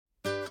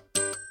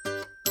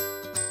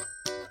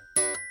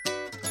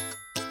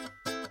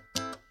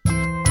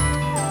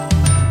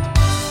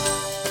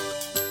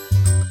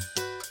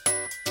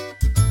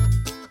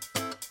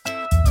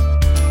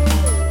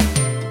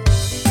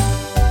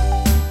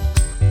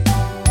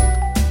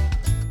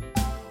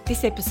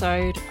This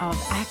episode of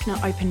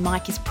ACNA Open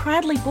Mic is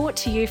proudly brought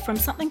to you from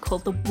something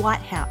called the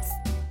White House.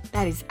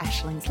 That is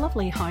Ashling's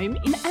lovely home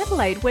in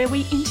Adelaide, where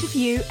we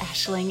interview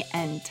Ashling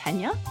and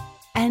Tania.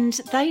 And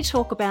they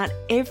talk about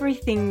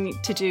everything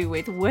to do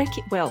with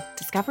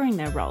discovering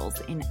their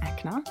roles in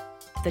ACNA,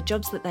 the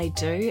jobs that they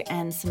do,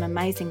 and some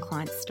amazing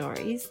client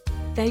stories.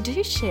 They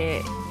do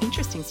share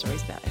interesting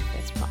stories about their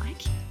first bike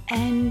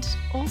and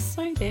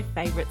also their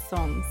favourite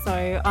song.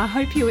 So I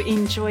hope you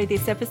enjoy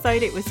this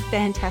episode. It was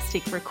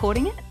fantastic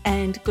recording it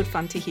and good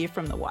fun to hear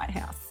from the White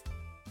House.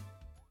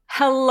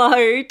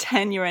 Hello,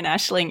 Tania and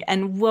Ashling,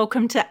 and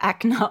welcome to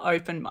ACNA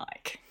Open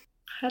Mic.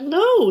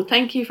 Hello,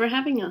 thank you for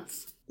having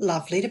us.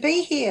 Lovely to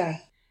be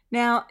here.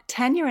 Now,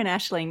 Tania and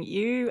Ashling,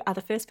 you are the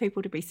first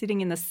people to be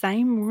sitting in the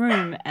same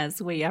room as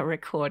we are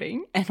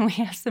recording, and we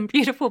have some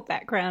beautiful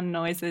background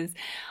noises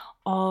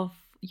of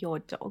your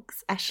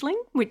dogs, Ashling,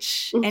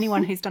 which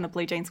anyone who's done a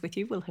Blue Jeans with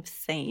you will have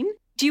seen.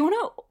 Do you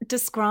want to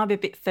describe a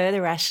bit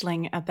further,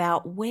 Ashling,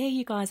 about where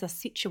you guys are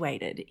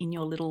situated in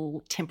your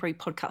little temporary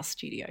podcast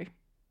studio?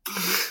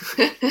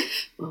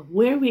 Well,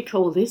 where we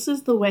call this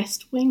is the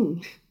West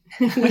Wing,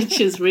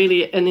 which is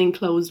really an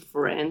enclosed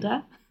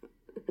veranda.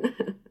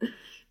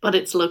 But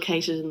it's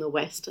located in the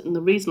west, and the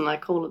reason I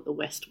call it the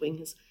West Wing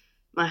is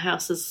my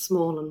house is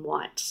small and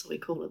white, so we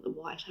call it the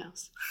White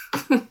House.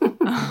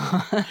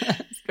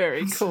 It's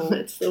very cool. So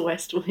it's the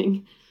West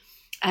Wing.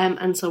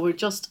 And so we're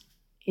just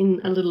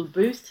in a little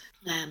booth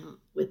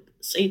with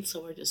seats,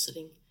 so we're just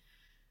sitting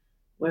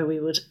where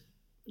we would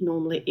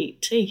normally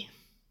eat tea.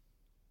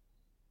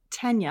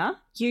 Tania,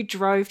 you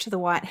drove to the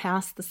White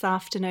House this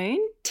afternoon.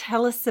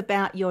 Tell us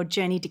about your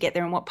journey to get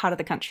there and what part of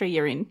the country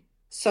you're in.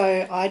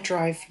 So I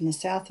drove from the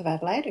south of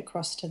Adelaide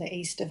across to the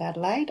east of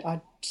Adelaide.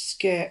 I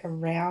skirt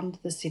around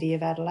the city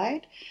of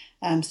Adelaide,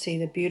 see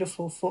the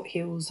beautiful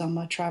foothills on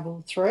my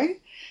travel through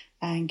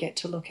and get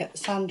to look at the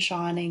sun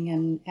shining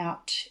and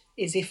out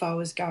as if I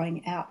was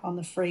going out on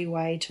the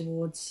freeway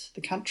towards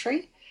the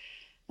country,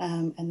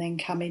 and then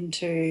come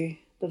into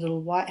the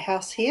little White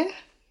House here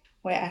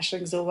where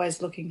Ashling's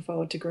always looking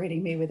forward to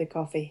greeting me with a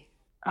coffee.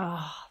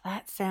 Oh,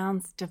 that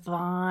sounds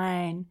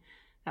divine.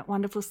 That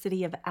wonderful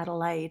city of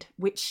Adelaide,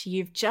 which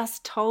you've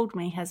just told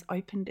me has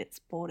opened its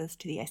borders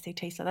to the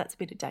ACT, so that's a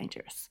bit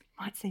dangerous.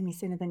 Might see me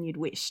sooner than you'd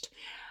wished.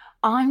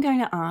 I'm going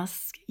to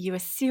ask you a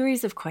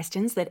series of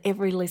questions that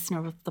every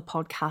listener of the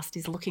podcast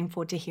is looking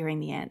forward to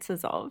hearing the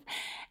answers of.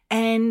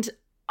 And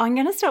I'm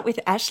going to start with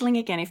Ashling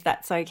again, if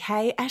that's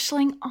okay.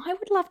 Ashling, I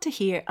would love to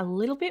hear a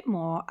little bit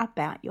more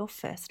about your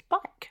first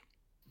bike.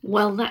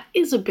 Well, that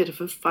is a bit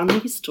of a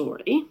funny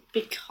story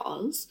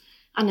because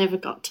I never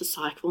got to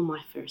cycle my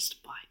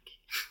first bike.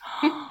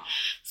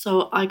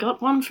 So I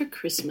got one for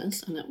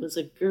Christmas, and it was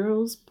a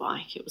girl's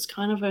bike. It was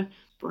kind of a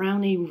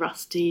browny,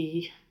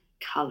 rusty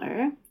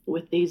colour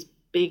with these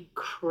big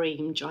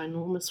cream,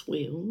 ginormous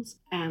wheels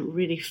and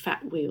really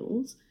fat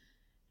wheels.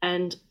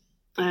 And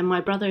my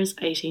brother is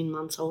 18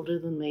 months older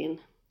than me, and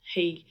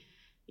he,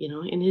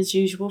 in his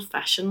usual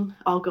fashion,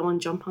 I'll go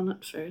and jump on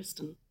it first,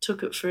 and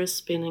took it for a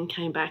spin and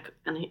came back,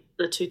 and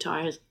the two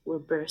tyres were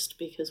burst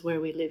because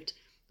where we lived,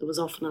 there was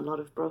often a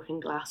lot of broken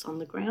glass on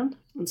the ground,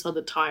 and so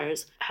the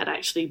tyres had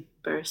actually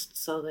burst,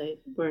 so it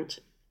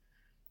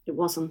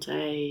wasn't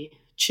a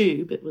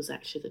tube, it was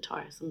actually the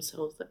tyres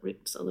themselves that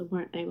ripped, so they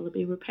weren't able to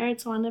be repaired,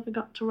 so I never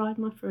got to ride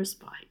my first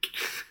bike.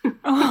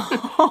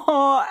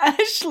 Oh,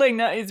 Ashling,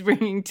 that is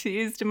bringing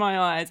tears to my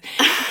eyes.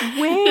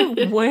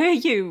 Where were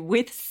you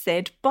with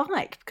said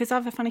bike? Because I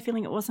have a funny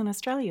feeling it wasn't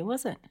Australia,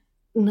 was it?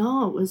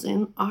 No, it was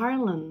in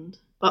Ireland.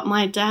 But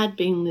my dad,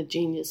 being the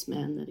genius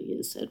man that he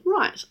is, said,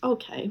 right,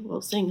 okay,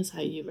 well, seeing as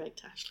how you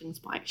wrecked Ashling's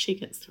bike, she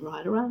gets to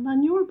ride around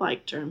on your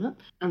bike, Dermot.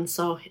 And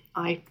so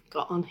I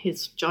got on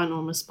his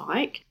ginormous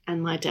bike,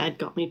 and my dad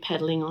got me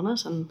pedalling on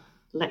it and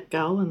let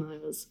go, and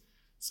I was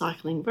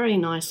cycling very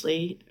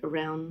nicely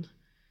around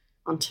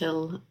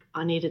until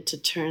I needed to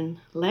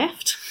turn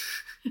left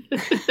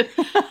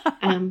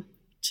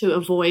to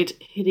avoid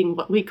hitting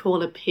what we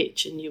call a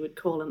pitch and you would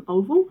call an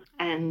oval.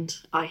 And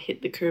I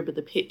hit the curb of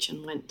the pitch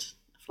and went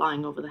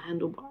flying over the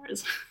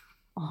handlebars.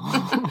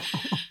 Oh.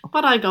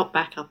 But I got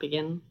back up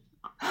again,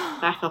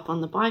 back up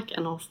on the bike,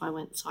 and off I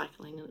went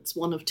cycling. And it's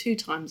one of 2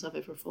 times I've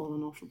ever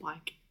fallen off a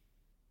bike.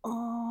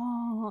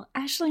 Oh,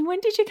 Ashling, when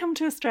did you come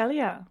to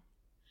Australia?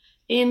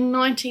 In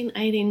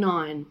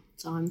 1989.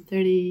 So I'm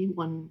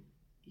 31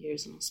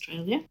 years in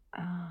Australia.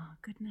 Oh,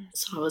 goodness.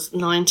 So I was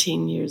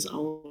 19 years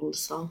old,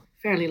 so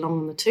fairly long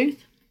in the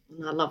tooth,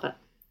 and I love it.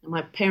 And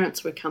my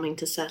parents were coming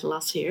to settle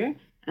us here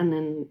and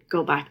then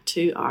go back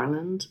to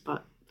Ireland,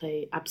 but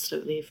they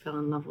absolutely fell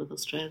in love with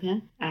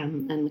Australia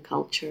and the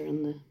culture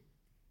and the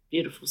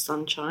beautiful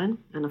sunshine,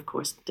 and of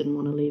course didn't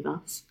want to leave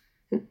us.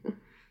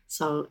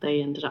 So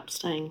they ended up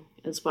staying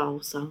as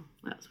well, so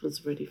that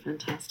was really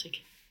fantastic.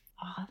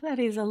 Oh, that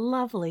is a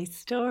lovely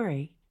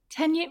story.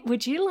 Tania,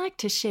 would you like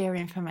to share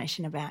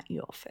information about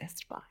your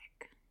first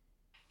bike?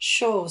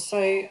 Sure.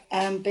 So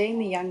being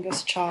the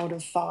youngest child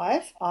of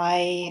 5,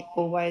 I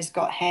always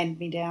got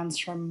hand-me-downs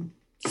from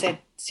said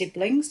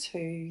siblings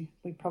who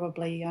we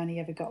probably only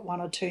ever got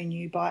one or two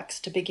new bikes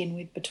to begin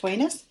with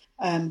between us.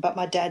 But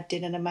my dad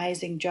did an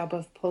amazing job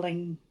of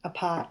pulling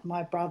apart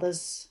my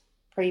brother's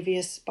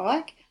previous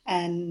bike,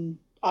 and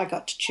I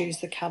got to choose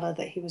the colour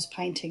that he was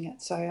painting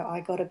it. So I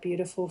got a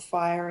beautiful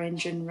fire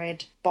engine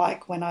red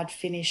bike when I'd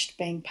finished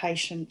being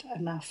patient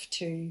enough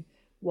to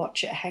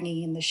watch it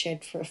hanging in the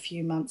shed for a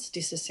few months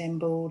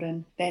disassembled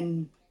and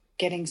then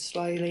getting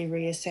slowly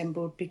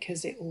reassembled,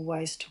 because it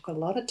always took a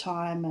lot of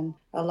time and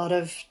a lot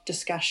of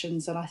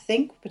discussions. And I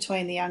think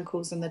between the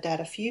uncles and the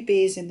dad, a few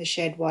beers in the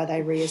shed while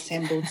they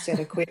reassembled said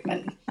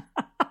equipment.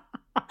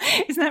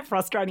 Isn't that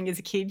frustrating as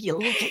a kid? You're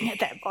looking at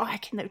that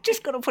bike and they've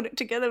just got to put it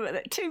together, but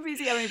they're too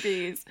busy having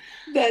beers.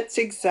 That's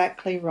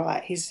exactly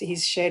right.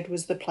 His shed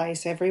was the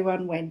place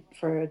everyone went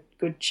for a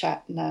good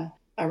chat and a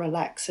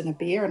relax and a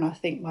beer, and I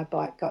think my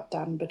bike got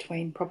done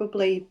between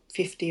probably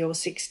 50 or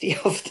 60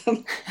 of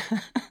them.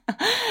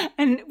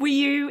 And were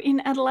you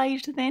in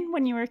Adelaide then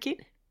when you were a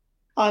kid?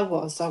 I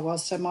was.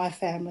 So my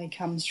family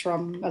comes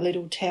from a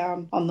little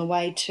town on the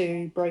way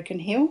to Broken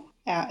Hill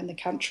out in the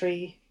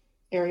country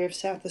area of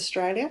South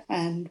Australia,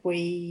 and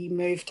we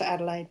moved to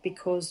Adelaide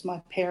because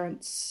my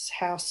parents'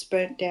 house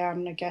burnt down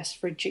and a gas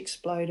fridge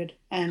exploded,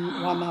 and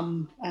my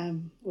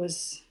mum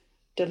was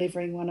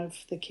delivering one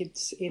of the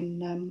kids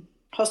in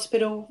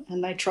hospital,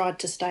 and they tried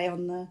to stay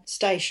on the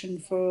station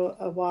for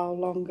a while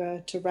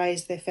longer to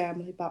raise their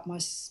family, but my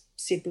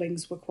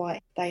siblings were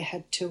they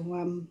had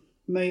to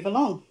move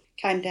along.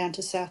 Came down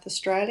to South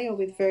Australia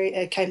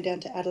came down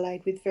to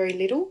Adelaide with very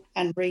little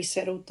and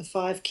resettled the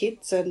 5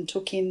 kids and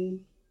took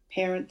in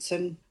parents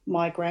and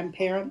my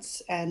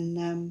grandparents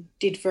and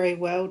did very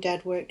well.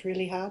 Dad worked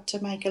really hard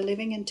to make a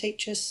living and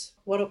teach us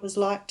what it was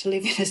like to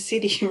live in a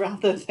city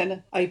rather than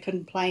an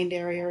open planed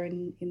area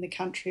in the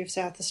country of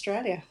South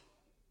Australia.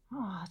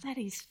 Oh, that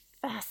is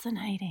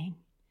fascinating.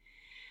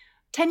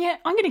 Tania,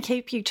 I'm going to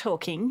keep you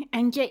talking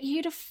and get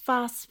you to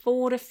fast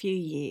forward a few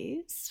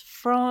years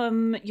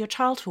from your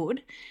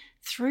childhood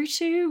through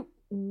to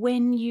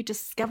when you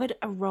discovered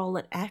a role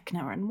at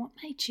ACNA, and what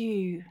made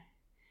you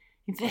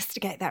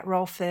investigate that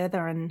role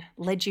further and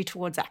led you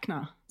towards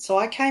ACNA. So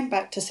I came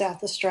back to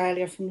South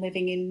Australia from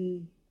living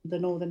in the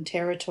Northern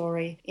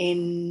Territory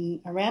in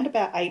around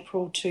about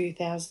April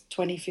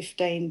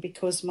 2015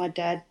 because my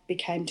dad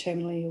became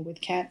terminally ill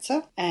with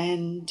cancer,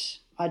 and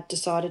I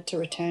decided to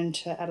return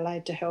to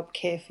Adelaide to help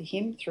care for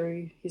him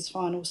through his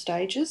final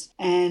stages.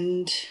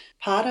 And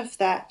part of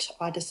that,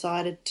 I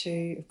decided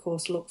to, of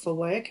course, look for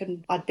work.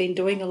 And I'd been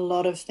doing a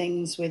lot of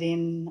things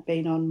been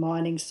on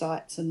mining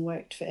sites and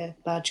worked for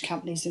large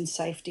companies in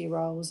safety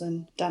roles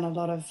and done a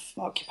lot of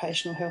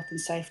occupational health and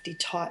safety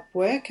type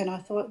work. And I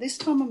thought, this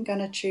time I'm going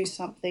to choose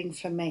something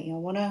for me. I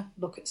want to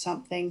look at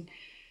something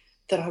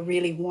that I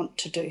really want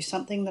to do,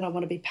 something that I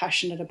want to be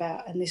passionate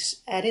about. And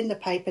this ad in the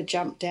paper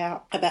jumped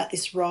out about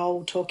this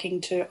role,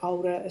 talking to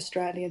older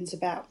Australians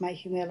about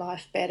making their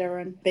life better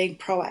and being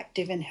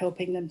proactive and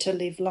helping them to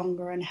live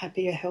longer and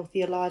happier,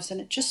 healthier lives. And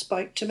it just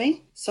spoke to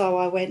me. So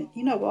I went,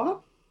 you know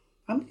what?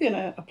 I'm going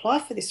to apply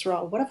for this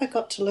role. What have I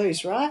got to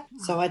lose, right?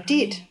 So I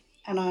did.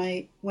 And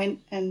I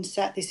went and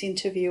sat this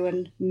interview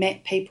and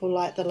met people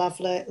like the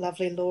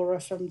lovely Laura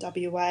from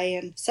WA,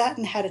 and sat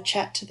and had a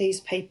chat to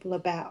these people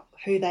about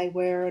who they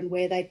were and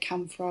where they'd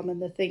come from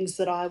and the things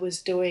that I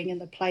was doing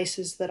and the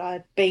places that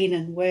I'd been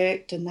and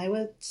worked, and they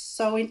were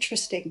so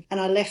interesting. And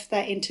I left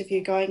that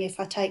interview going, if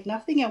I take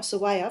nothing else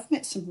away, I've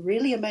met some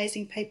really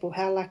amazing people.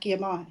 How lucky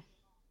am I?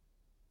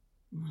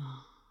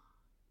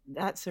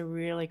 That's a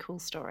really cool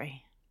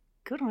story.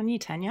 Good on you,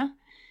 Tania.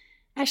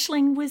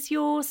 Ashling, was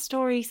your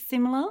story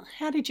similar?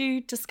 How did you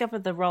discover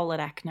the role at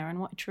ACNA and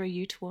what drew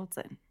you towards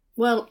it?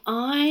 Well,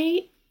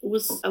 I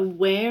was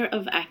aware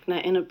of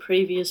ACNA in a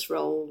previous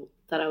role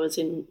that I was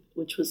in,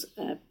 which was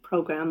a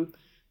program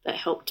that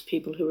helped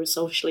people who were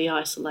socially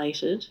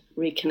isolated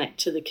reconnect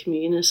to the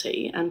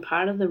community. And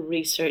part of the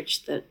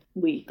research that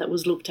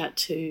was looked at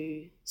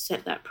to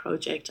set that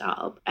project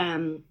up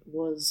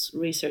was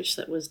research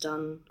that was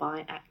done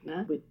by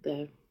ACNA with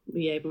the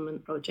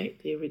Reablement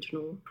Project, the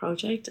original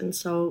project. And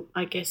so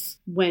I guess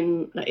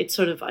when it's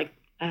sort of like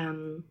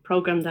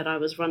program that I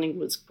was running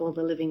was called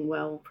the Living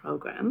Well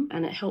program,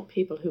 and it helped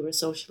people who were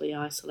socially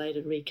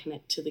isolated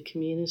reconnect to the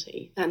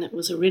community. And it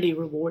was a really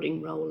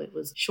rewarding role. It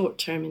was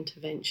short-term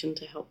intervention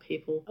to help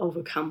people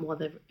overcome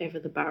whatever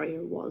the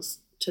barrier was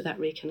to that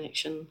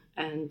reconnection,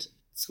 and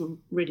some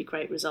really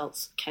great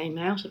results came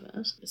out of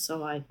it.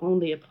 So I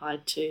only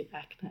applied to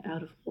ACNA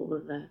out of all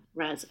of the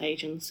RAS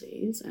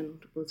agencies and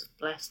was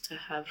blessed to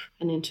have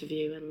an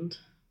interview and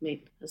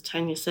meet, as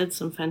Tania said,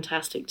 some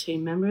fantastic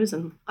team members.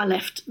 And I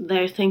left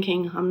there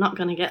thinking, I'm not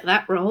going to get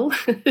that role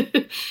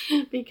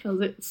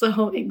because it's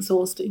so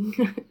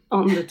exhausting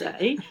on the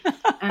day.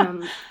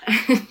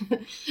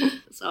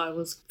 So I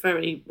was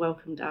very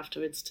welcomed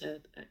afterwards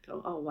to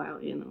go, oh, wow,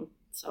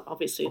 So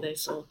obviously they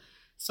saw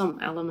some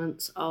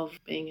elements of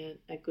being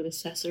a good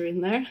assessor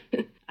in there.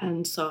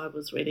 And so I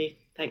was really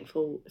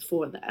thankful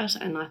for that.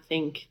 And I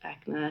think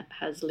ACNA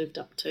has lived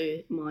up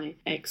to my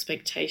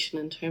expectation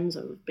in terms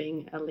of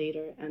being a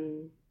leader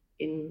and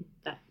in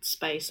that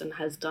space and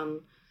has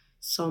done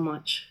so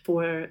much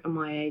for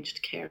my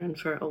aged care and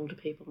for older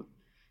people.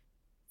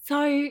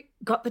 So,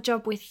 got the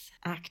job with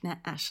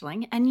ACNA,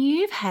 Ashling, and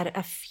you've had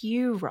a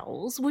few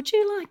roles. Would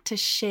you like to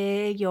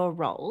share your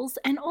roles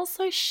and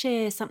also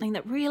share something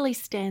that really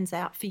stands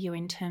out for you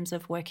in terms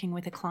of working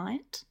with a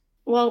client?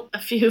 Well,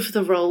 a few of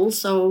the roles.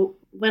 So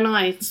when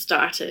I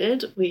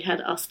started, we had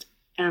us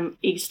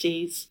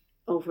Easties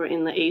over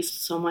in the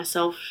East. So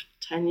myself,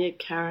 Tanya,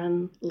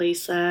 Karen,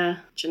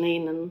 Lisa,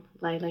 Janine and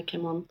Layla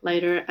came on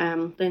later.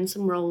 Then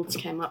some roles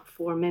came up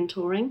for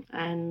mentoring,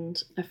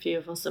 and a few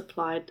of us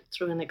applied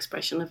through an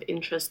expression of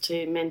interest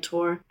to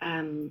mentor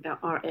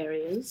our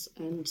areas.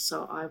 And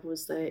so I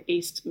was the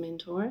East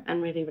mentor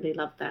and really, really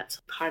loved that.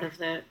 Part of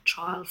the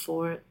trial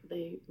for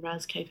the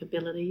RAS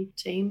capability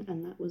team,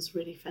 and that was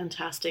really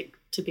fantastic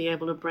to be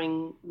able to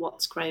bring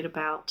what's great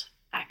about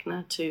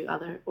ACNA to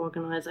other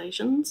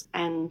organisations.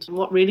 And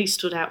what really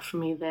stood out for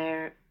me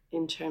there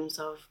in terms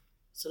of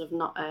sort of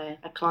not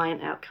a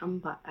client outcome,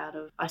 but out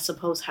of, I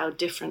suppose, how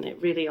different, it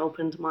really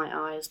opened my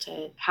eyes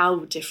to how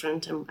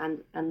different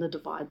and the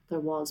divide there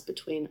was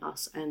between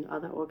us and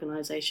other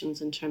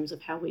organisations in terms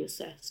of how we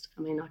assessed.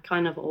 I mean, I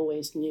kind of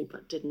always knew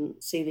but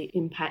didn't see the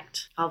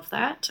impact of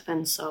that.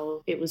 And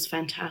so it was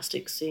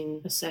fantastic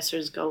seeing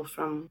assessors go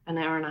from an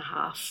hour and a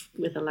half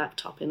with a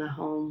laptop in a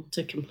home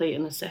to complete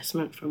an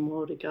assessment from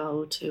woe to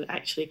go to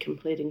actually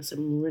completing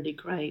some really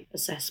great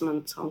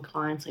assessments on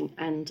clients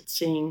and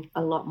seeing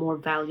a lot more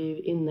value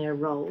in their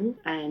role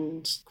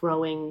and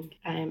growing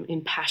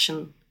in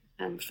passion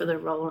for their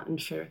role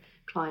and for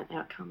client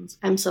outcomes.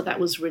 And so that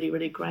was really,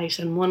 really great.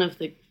 And one of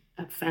the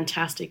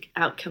fantastic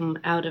outcome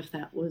out of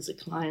that was a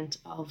client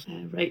of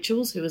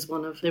Rachel's, who was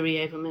one of the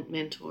reablement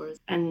mentors.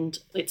 And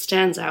it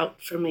stands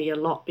out for me a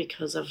lot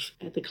because of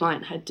the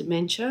client had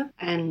dementia.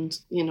 And,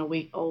 you know,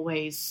 we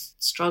always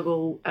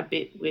struggle a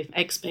bit with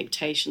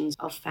expectations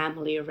of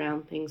family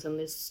around things. And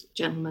this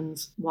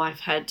gentleman's wife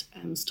had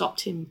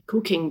stopped him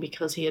cooking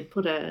because he had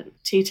put a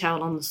tea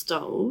towel on the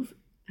stove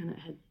and it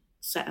had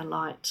set a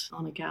light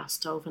on a gas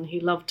stove, and he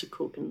loved to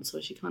cook, and so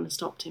she kind of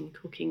stopped him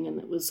cooking, and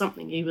it was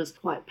something he was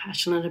quite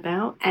passionate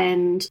about.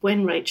 And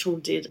when Rachel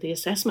did the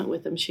assessment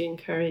with him, she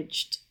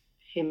encouraged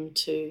him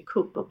to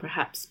cook, but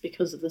perhaps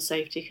because of the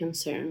safety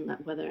concern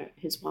that whether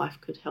his wife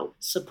could help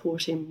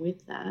support him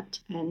with that.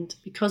 And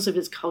because of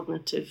his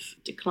cognitive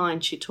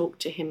decline, she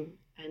talked to him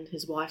and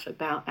his wife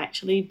about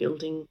actually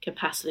building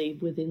capacity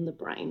within the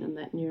brain and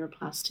that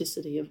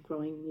neuroplasticity of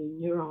growing new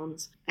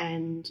neurons.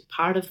 And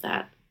part of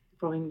that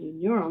growing new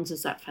neurons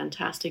is that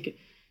fantastic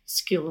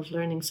skill of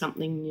learning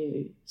something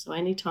new. So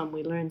anytime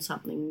we learn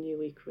something new,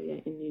 we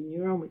create a new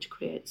neuron, which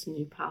creates a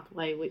new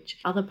pathway, which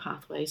other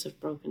pathways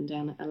have broken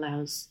down. It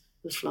allows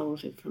the flow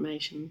of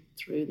information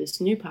through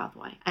this new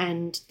pathway.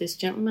 And this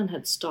gentleman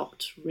had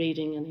stopped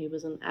reading, and he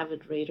was an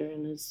avid reader,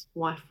 and his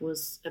wife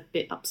was a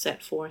bit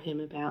upset for him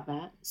about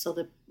that. So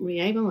the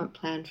reablement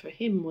plan for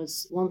him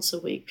was once a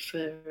week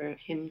for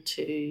him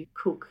to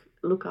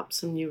look up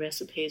some new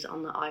recipes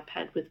on the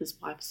iPad with his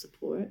wife's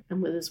support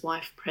and with his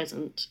wife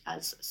present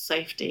as a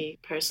safety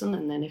person.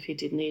 And then if he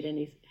did need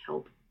any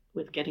help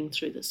with getting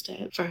through the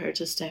step, for her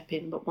to step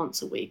in, but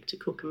once a week to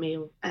cook a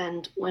meal.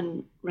 And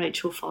when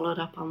Rachel followed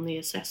up on the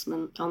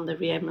assessment on the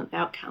reablement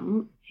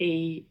outcome,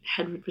 he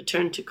had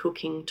returned to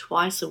cooking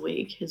twice a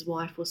week. His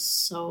wife was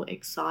so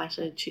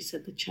excited. She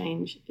said the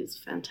change is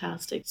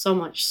fantastic. So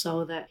much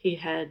so that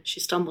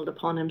she stumbled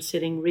upon him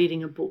sitting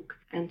reading a book,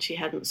 and she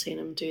hadn't seen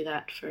him do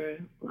that for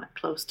like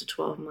close to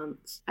 12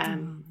 months.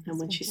 And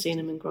when she seen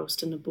him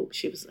engrossed in a book,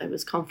 it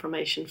was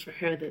confirmation for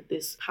her that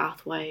this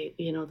pathway,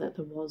 you know, that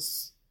there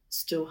was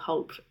still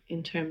hope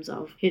in terms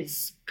of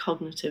his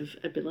cognitive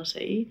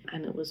ability,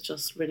 and it was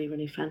just really,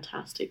 really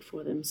fantastic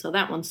for them. So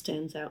that one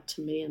stands out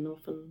to me, and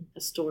often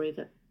a story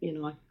that, you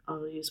know,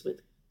 I'll use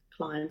with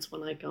clients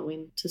when I go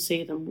in to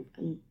see them,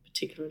 and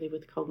particularly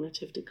with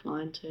cognitive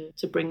decline,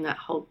 to bring that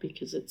hope,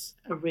 because it's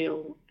a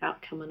real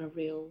outcome and a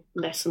real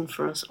lesson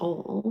for us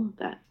all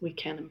that we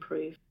can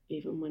improve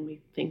even when we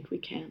think we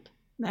can't.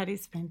 That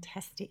is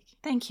fantastic.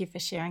 Thank you for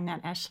sharing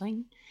that,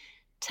 Ashling.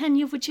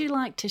 Tanya, would you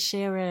like to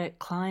share a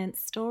client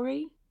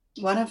story?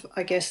 One of,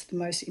 I guess, the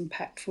most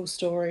impactful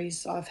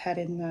stories I've had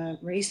in the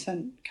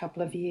recent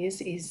couple of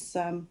years is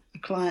a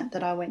client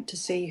that I went to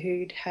see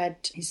who'd had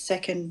his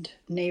second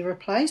knee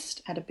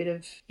replaced, had a bit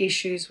of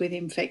issues with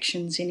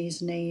infections in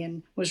his knee,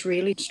 and was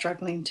really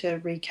struggling to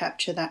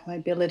recapture that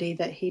mobility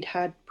that he'd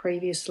had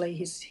previously.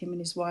 Him and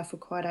his wife were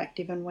quite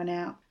active and went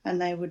out,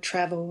 and they would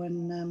travel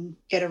and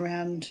get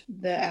around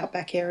the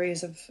outback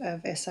areas of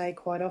SA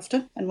quite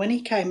often. And when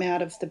he came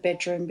out of the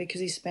bedroom,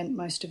 because he spent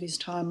most of his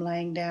time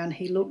laying down,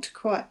 he looked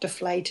quite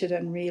deflated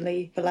and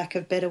really, for lack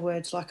of better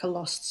words, like a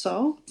lost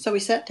soul. So we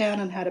sat down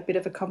and had a bit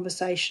of a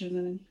conversation,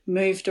 and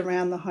moved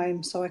around the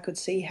home so I could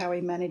see how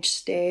he managed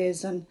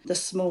stairs and the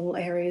small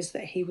areas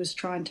that he was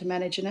trying to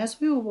manage. And as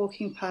we were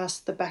walking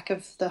past the back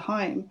of the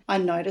home, I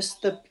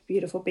noticed the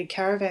beautiful big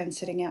caravan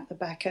sitting out the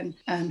back,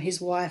 and his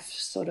wife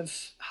sort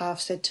of half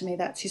said to me,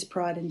 "That's his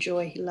pride and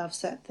joy. He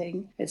loves that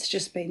thing. It's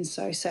just been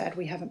so sad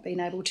we haven't been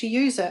able to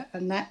use it."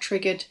 And that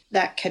triggered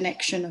that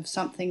connection of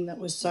something that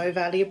was so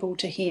valuable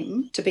to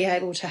him, to be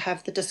able to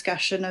have the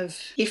discussion of,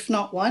 if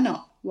not, why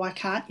not? Why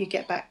can't you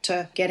get back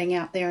to getting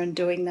out there and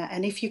doing that?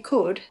 And if you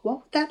could,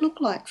 what would that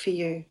look like for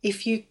you?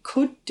 If you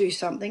could do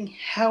something,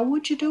 how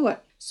would you do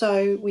it?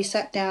 So we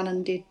sat down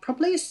and did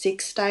probably a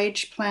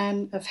 6-stage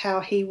plan of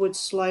how he would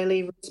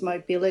slowly raise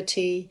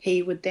mobility.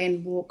 He would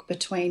then walk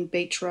between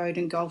Beach Road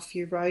and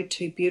Gulfview Road,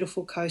 2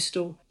 beautiful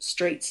coastal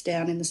streets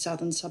down in the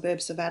southern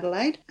suburbs of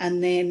Adelaide.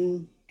 And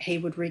then he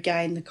would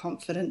regain the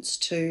confidence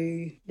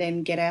to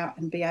then get out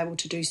and be able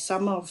to do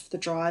some of the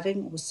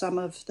driving or some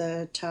of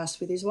the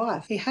tasks with his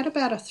wife. He had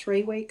about a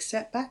 3-week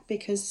setback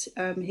because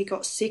he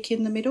got sick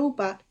in the middle,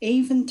 but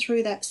even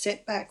through that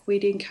setback,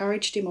 we'd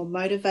encouraged him or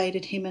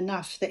motivated him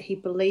enough that he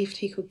believed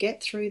he could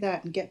get through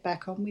that and get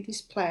back on with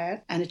his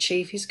plan and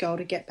achieve his goal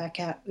to get back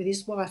out with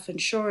his wife.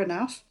 And sure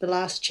enough, the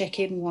last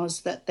check-in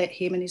was that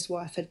him and his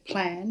wife had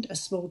planned a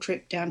small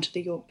trip down to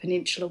the Yorke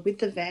Peninsula with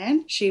the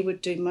van. She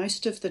would do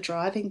most of the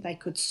driving. They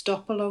could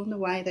stop along the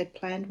way. They'd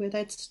planned where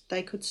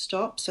they could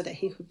stop so that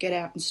he could get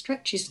out and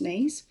stretch his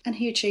knees, and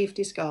he achieved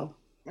his goal.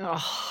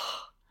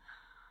 Oh,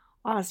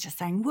 I was just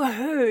saying,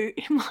 woohoo,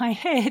 in my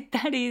head.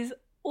 That is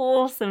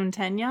awesome,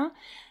 Tania.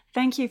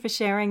 Thank you for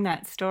sharing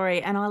that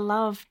story. And I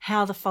love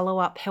how the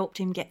follow-up helped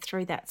him get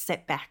through that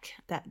setback.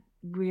 That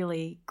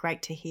really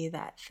great to hear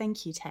that.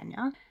 Thank you,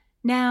 Tania.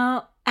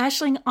 Now,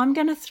 Ashling, I'm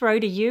going to throw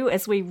to you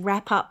as we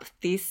wrap up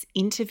this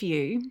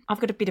interview. I've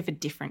got a bit of a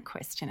different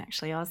question,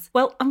 actually, Oz.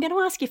 Well, I'm going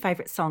to ask your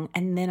favourite song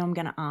and then I'm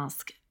going to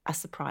ask a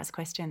surprise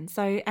question.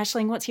 So,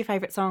 Ashling, what's your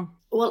favourite song?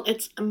 Well,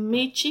 it's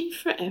Amici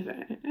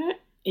Forever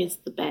is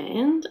the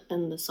band,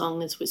 and the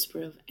song is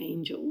Whisper of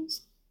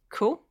Angels.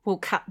 Cool. We'll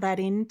cut that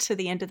into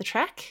the end of the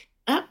track.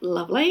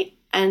 Lovely.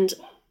 And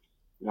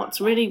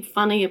what's really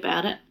funny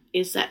about it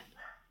is that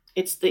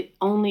it's the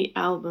only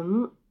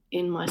album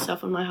in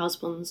myself and my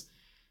husband's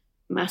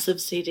massive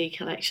CD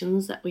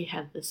collections that we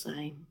have the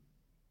same.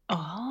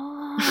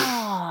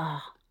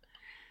 Oh,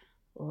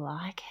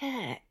 like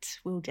it.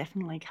 We'll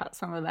definitely cut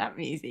some of that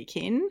music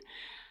in.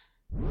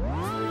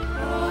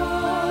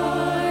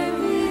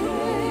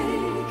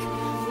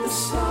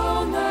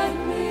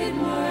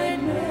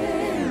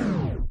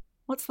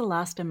 What's the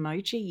last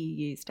emoji you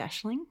used,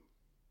 Ashling?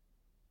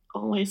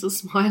 Always a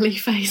smiley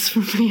face for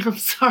me. I'm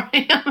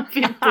sorry, I'm a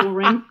bit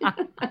boring.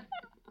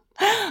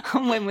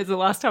 When was the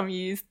last time you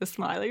used the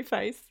smiley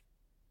face?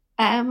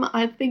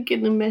 I think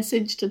in a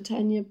message to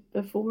Tania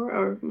before,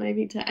 or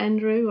maybe to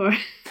Andrew or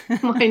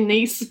my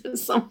niece or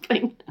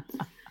something.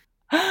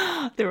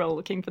 They're all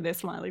looking for their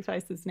smiley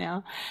faces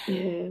now.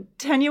 Yeah.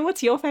 Tania,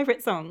 what's your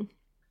favourite song?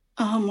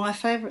 My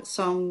favourite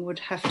song would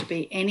have to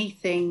be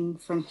anything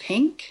from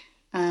Pink.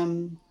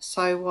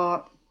 So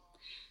What,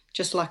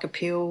 Just Like a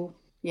Pill.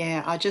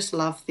 Yeah, I just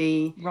love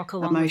the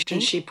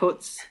emotion she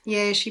puts.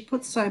 Yeah, she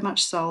puts so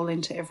much soul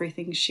into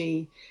everything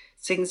she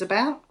sings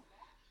about.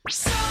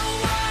 So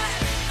what?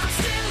 I'm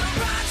still a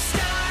rock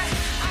star.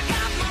 I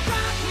got my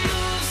rock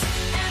moves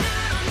and I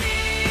don't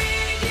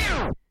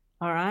need you.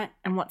 All right,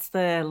 and what's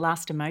the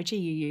last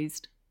emoji you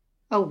used?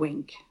 A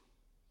wink.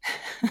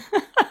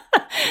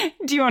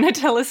 Do you want to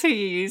tell us who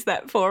you used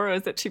that for, or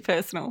is it too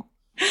personal?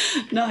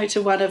 No,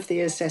 to one of the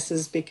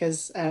assessors,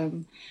 because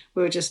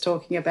we were just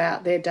talking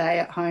about their day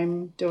at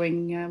home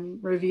doing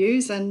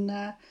reviews, and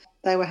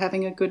they were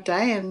having a good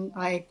day, and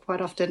I quite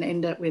often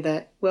end it with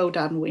a well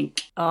done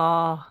wink.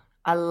 Oh,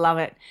 I love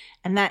it.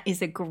 And that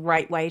is a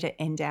great way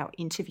to end our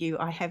interview.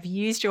 I have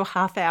used your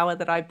half hour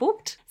that I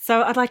booked.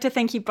 So I'd like to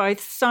thank you both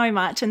so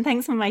much, and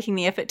thanks for making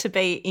the effort to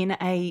be in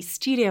a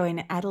studio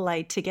in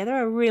Adelaide together.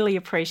 I really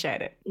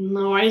appreciate it.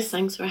 No worries.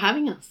 Thanks for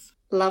having us.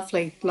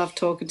 Lovely. Love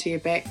talking to you,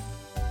 Beck.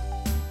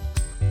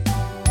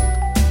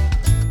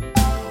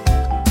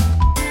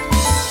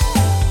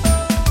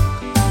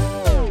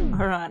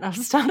 All right, I've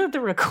started the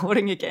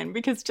recording again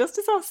because just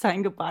as I was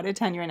saying goodbye to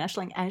Tania and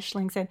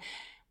Ashling said,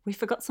 we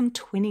forgot some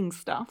twinning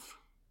stuff.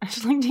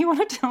 Ashling, do you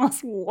want to tell us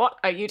what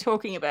are you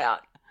talking about?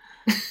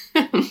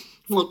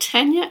 Well,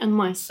 Tania and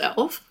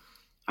myself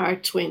are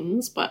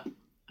twins, but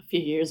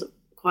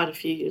quite a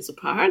few years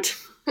apart.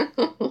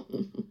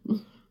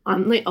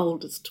 I'm the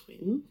oldest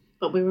twin,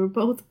 but we were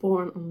both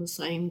born on the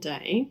same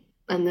day.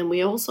 And then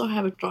we also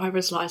have a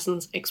driver's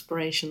license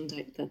expiration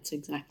date that's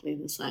exactly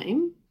the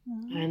same.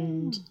 Oh.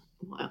 And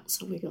what else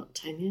have we got,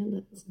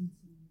 Tania?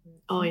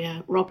 Oh,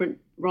 yeah, Robert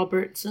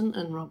Robertson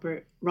and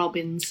Robert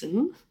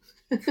Robinson.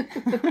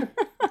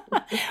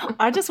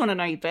 I just want to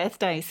know your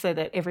birthday so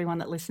that everyone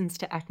that listens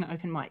to ACNA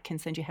Open Mic can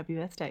send you happy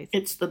birthdays.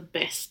 It's the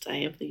best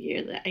day of the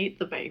year, the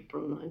 8th of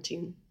April,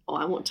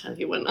 I won't tell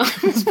you when I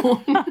was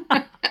born.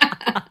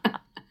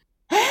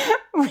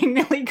 We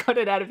nearly got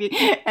it out of you.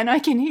 And I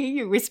can hear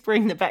you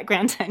whispering in the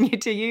background, Tanya,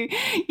 to you.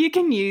 You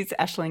can use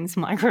Ashling's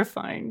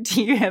microphone.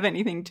 Do you have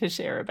anything to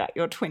share about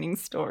your twinning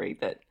story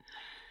that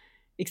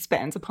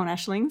expands upon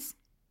Ashling's?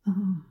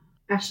 Oh,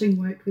 Ashling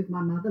worked with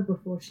my mother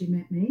before she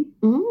met me.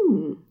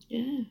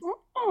 Yeah.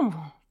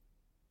 Oh,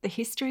 the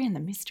history and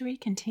the mystery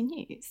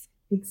continues.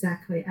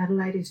 Exactly.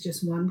 Adelaide is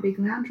just one big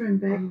lounge room,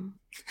 babe.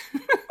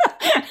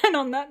 And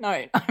on that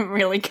note, I'm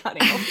really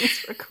cutting off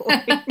this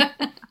recording.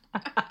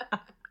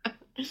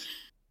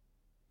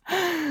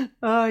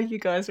 Oh, you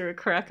guys are a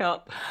crack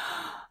up.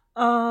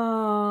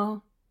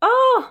 Oh,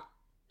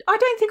 I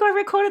don't think I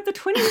recorded the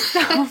twinning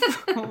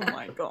stuff. Oh,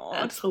 my God.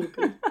 That's all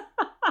good.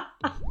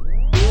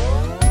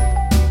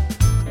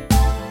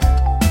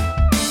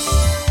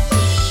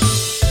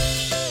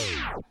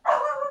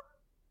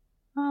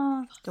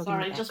 Oh,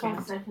 Sorry, just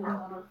 1 second.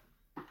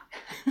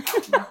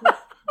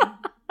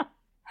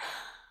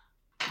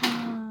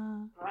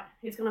 Right,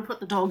 he's going to put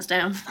the dogs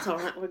down. It's all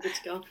right, we're good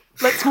to go.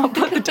 Let's not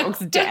put the dogs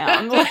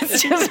down.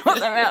 Let's just put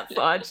them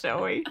outside,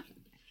 shall we?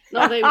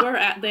 No, they are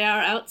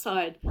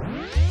outside.